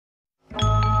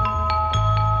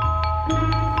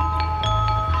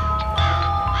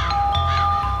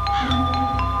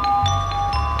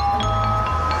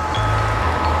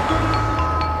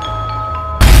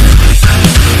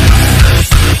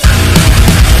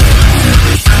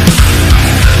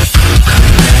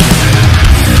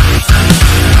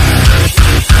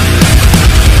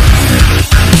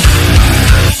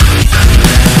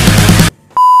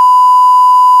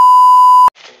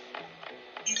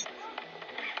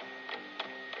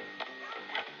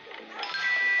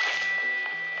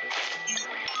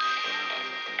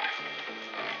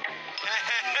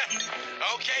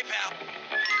Okay, pal.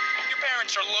 Your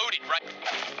parents are loaded, right?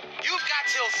 You've got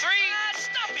till 3,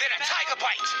 then a tiger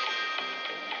bite.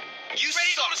 You ready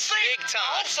to go to sleep? Big time.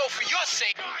 Also, for your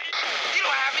sake, you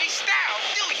don't have any style,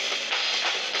 do you?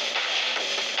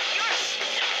 You're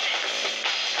stupid.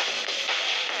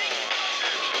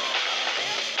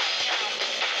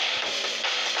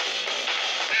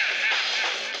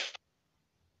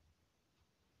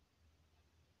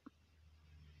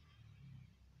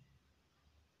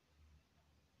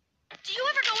 Do you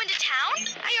ever go into town?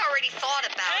 I already thought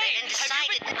about it and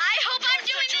decided. I hope I'm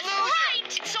doing this right.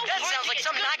 It's so that sounds like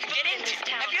something I could get into.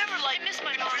 Have you ever,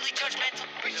 been really judgmental?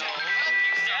 No.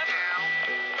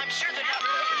 I'm sure they're not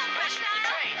really professionally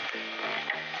trained.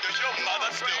 Does your mother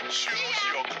still choose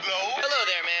your clothes? Hello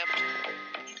there, ma'am.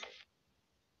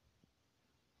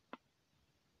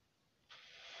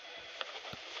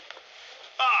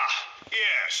 Ah,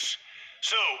 yes.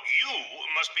 So you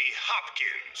must be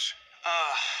Hopkins.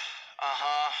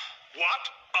 What?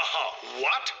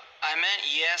 What? I meant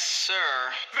yes,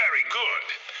 sir. Very good.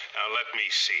 Now let me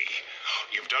see.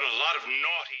 You've done a lot of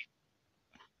naughty.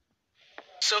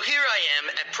 So here I am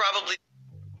at probably...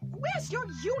 Where's your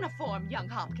uniform, young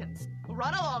Hopkins?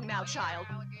 Run along now, child.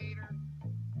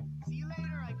 See you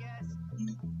later, I guess.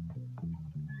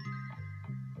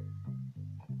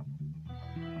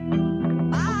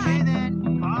 Okay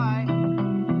then. Bye.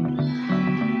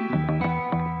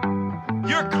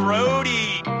 You're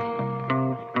grody.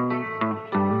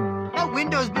 That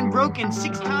window's been broken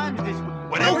 6 times this week.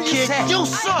 Whatever you say. You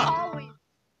suck!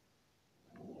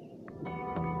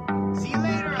 See you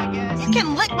later, I guess. You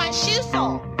can lick my shoe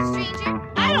sole. Stranger,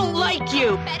 I don't like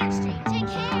you. better street. Take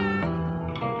care.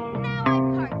 Now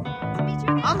I'm Carson. To meet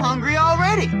your I'm hungry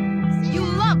already. You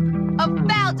lump of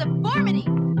foul deformity.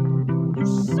 You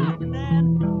suck,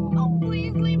 man. Oh,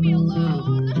 please leave me alone.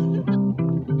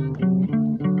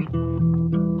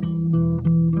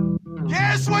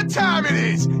 Guess what time it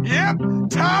is? Yep,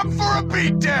 time for a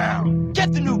beatdown.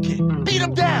 Get the new kid. Beat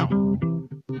him down.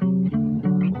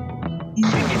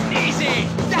 Take it easy.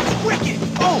 That's wicked.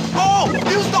 Oh,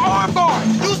 use the arm bar.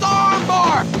 Use the arm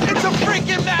bar. It's a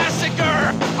freaking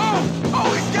massacre.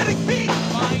 Oh, he's getting beat.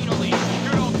 Finally,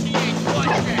 your old teenage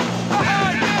bloodshed.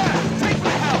 Yeah. Take the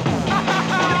help.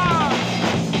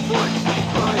 Foot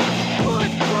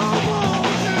trouble.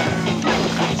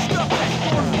 Stuff that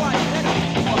horrifying head.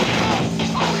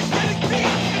 Oh, he's getting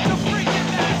beat. It's a freaking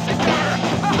massacre.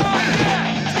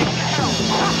 Yeah. Take the help.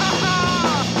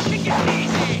 Take it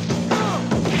easy.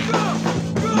 Go.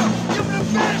 Give it a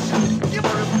finish. Give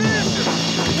her a finish.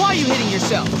 Why are you hitting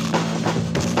yourself?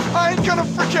 I ain't gonna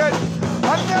forget.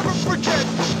 I'll never forget.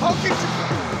 I'll get you.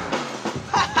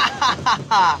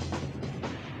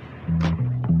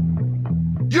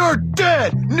 You're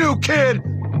dead, new kid.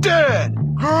 Dead.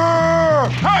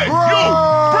 Hey, you!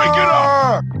 Break it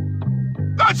up!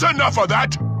 That's enough of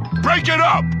that! Break it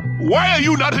up! Why are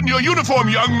you not in your uniform,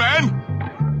 young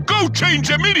man? Go change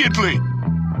immediately!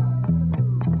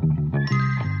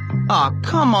 Aw,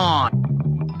 come on.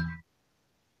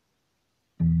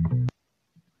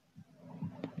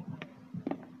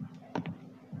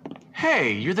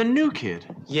 Hey, you're the new kid.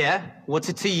 Yeah? What's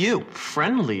it to you?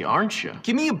 Friendly, aren't you?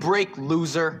 Give me a break,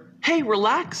 loser. Hey,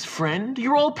 relax, friend.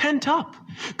 You're all pent up.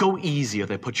 Go easy or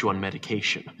they put you on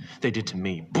medication. They did to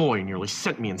me. Boy, nearly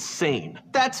sent me insane.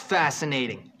 That's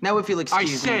fascinating. Now if you'll I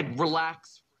excuse me. said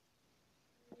relax.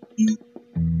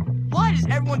 Why does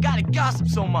everyone gotta gossip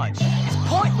so much? It's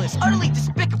pointless, utterly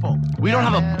despicable. We don't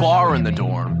have a bar in the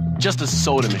dorm, just a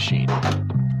soda machine.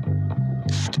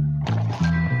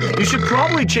 You should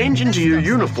probably change into your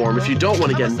uniform if you don't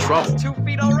want to get in trouble. 2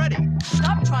 feet already.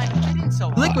 Stop trying to fit in so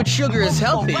hard. Liquid sugar is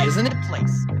healthy, Right isn't it? in the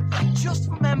place. I just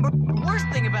remember the worst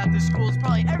thing about this school is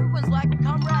probably everyone's lack of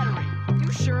camaraderie.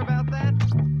 You sure about that?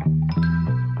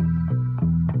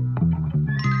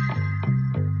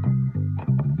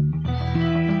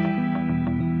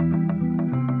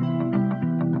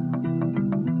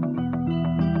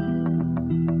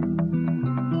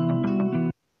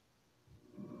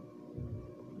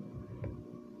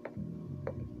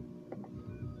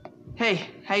 Hey,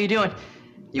 how you doing?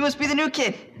 You must be the new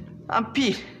kid. I'm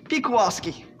Pete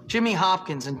Kowalski. Jimmy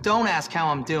Hopkins, and don't ask how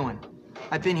I'm doing.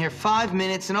 I've been here 5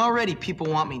 minutes and already people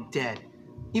want me dead.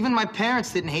 Even my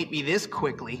parents didn't hate me this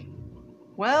quickly.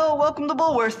 Well, welcome to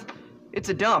Bullworth. It's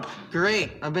a dump.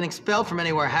 Great, I've been expelled from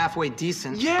anywhere halfway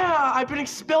decent. Yeah, I've been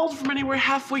expelled from anywhere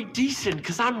halfway decent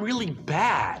because I'm really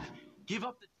bad. Give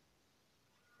up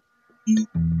the...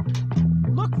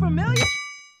 Look familiar?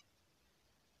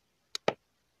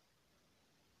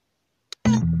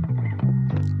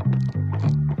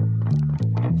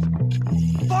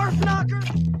 Barf knocker?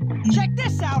 Check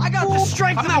this out. I got the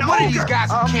strength I'm of not an one of these ogre.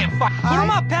 guys who can't fight. Put him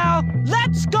up, pal.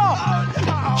 Let's go.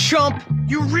 Chump,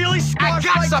 you really I squashed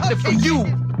got my something for cupcake. you.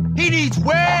 He needs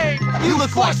way. You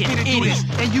look like forced an me to do idiot.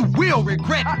 this, and you will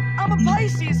regret it. I'm a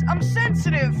Pisces. I'm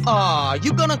sensitive. Aw,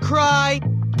 you gonna cry?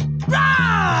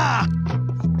 Ah!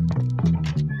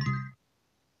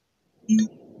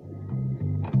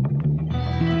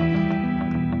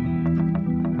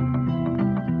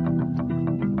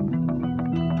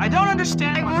 I don't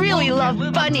understand. I really love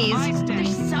bunnies. They're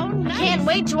so nice. Can't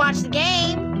wait to watch the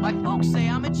game. My folks say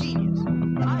I'm a genius.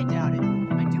 I doubt it.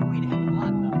 I do weed heck a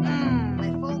lot, though.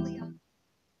 If only I...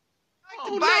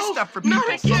 Buy stuff for people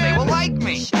so they will like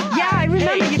me. Yeah, I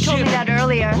remember you told me that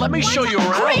earlier. Let me show you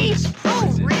around.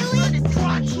 Oh, really?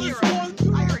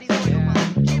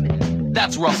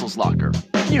 That's Russell's locker.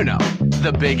 You know,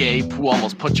 the big ape who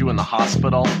almost put you in the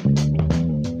hospital.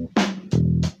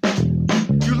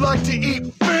 You like to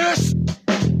eat fish?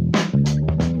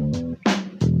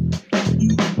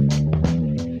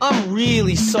 I'm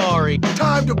really sorry.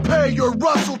 Time to pay your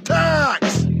Russell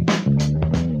tax!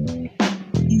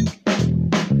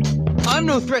 I'm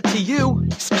no threat to you.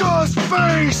 Scar's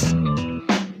face!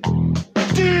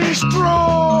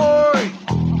 Destroy!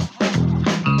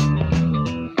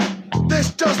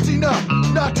 This just enough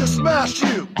not to smash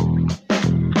you!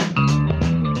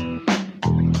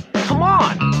 Come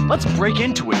on, let's break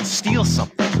into it and steal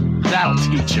something. That'll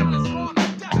teach him.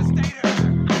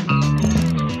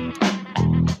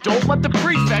 Don't let the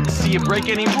prefects see you break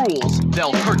any rules.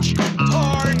 They'll hurt you.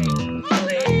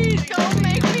 Please don't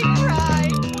make me cry.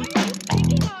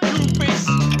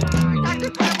 Dr.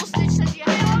 Crabblestitch says I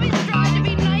always try to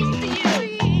be nice to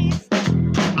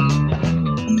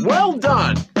you. Well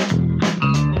done.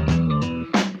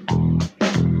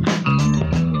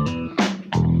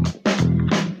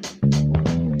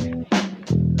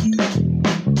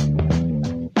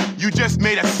 You just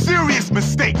made a serious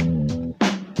mistake!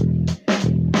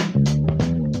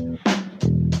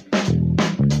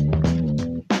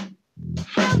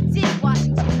 How did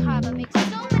Washington Carver make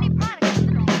so many products?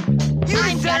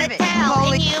 I'm gonna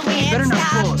tell, and you Better can't not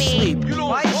fall stop me. asleep.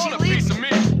 Why'd she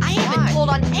leave? I haven't told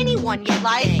on anyone yet.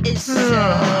 Life is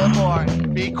So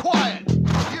boring. Be quiet! You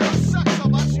suck so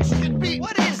much you should get beat!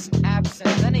 What is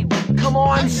absinthe anyway? Come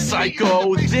on,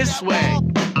 psycho, this way.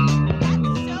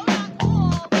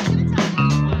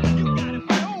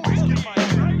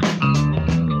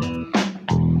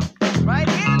 Right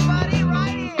here, buddy.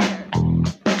 Right here.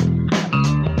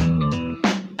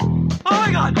 Oh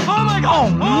my god! Oh my god! Oh,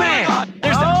 man!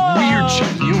 There's that weird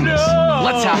chick Eunice.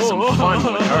 Let's have some fun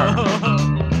with her.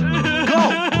 Go!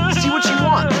 See what you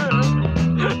want.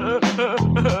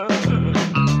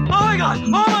 Oh my god!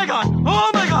 Oh my god!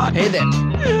 Oh my god! Hey there.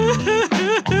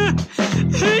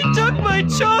 He took my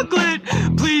chocolate!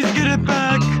 Please get it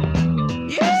back!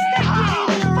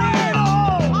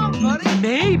 Come on, buddy.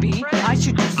 Maybe I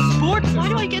should do sports. Why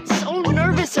do I get so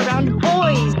nervous around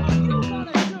boys?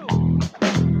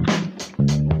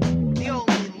 The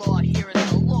only law here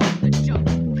is the law of the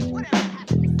jungle. Whatever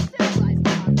happened to civilized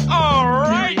times?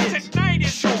 Alright, tonight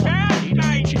is your bad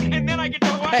night, and then I get to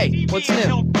watch Hey, TV what's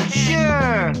until new? 10.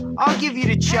 Sure, I'll give you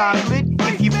the chocolate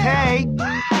if you pay.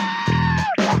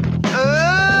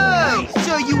 Oh,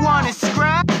 so you want to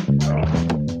scrap?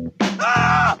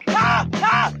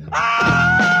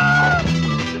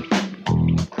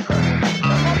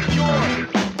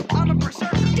 I'm a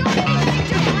berserker. Don't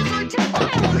resort to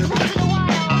violence once in a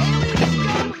while.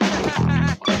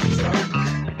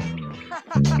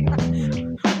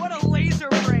 What a laser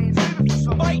brain.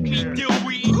 Bite me,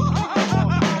 Dillweed!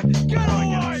 Get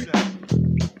away!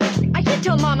 I can't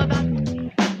tell Mom about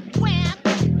Wham!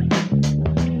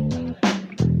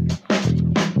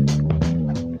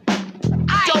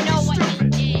 I know what you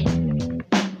did.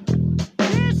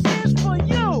 This is for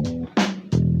you.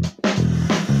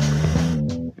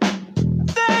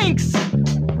 Thanks!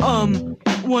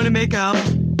 Wanna make out?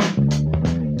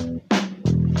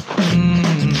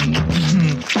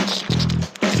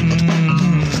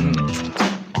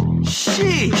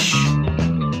 Sheesh.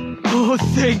 Oh,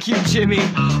 thank you, Jimmy.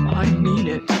 I mean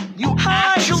it. You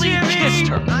Hi, actually Jimmy. kissed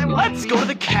her. Let's go to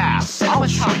the cast. I'll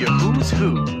show you who's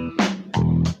who.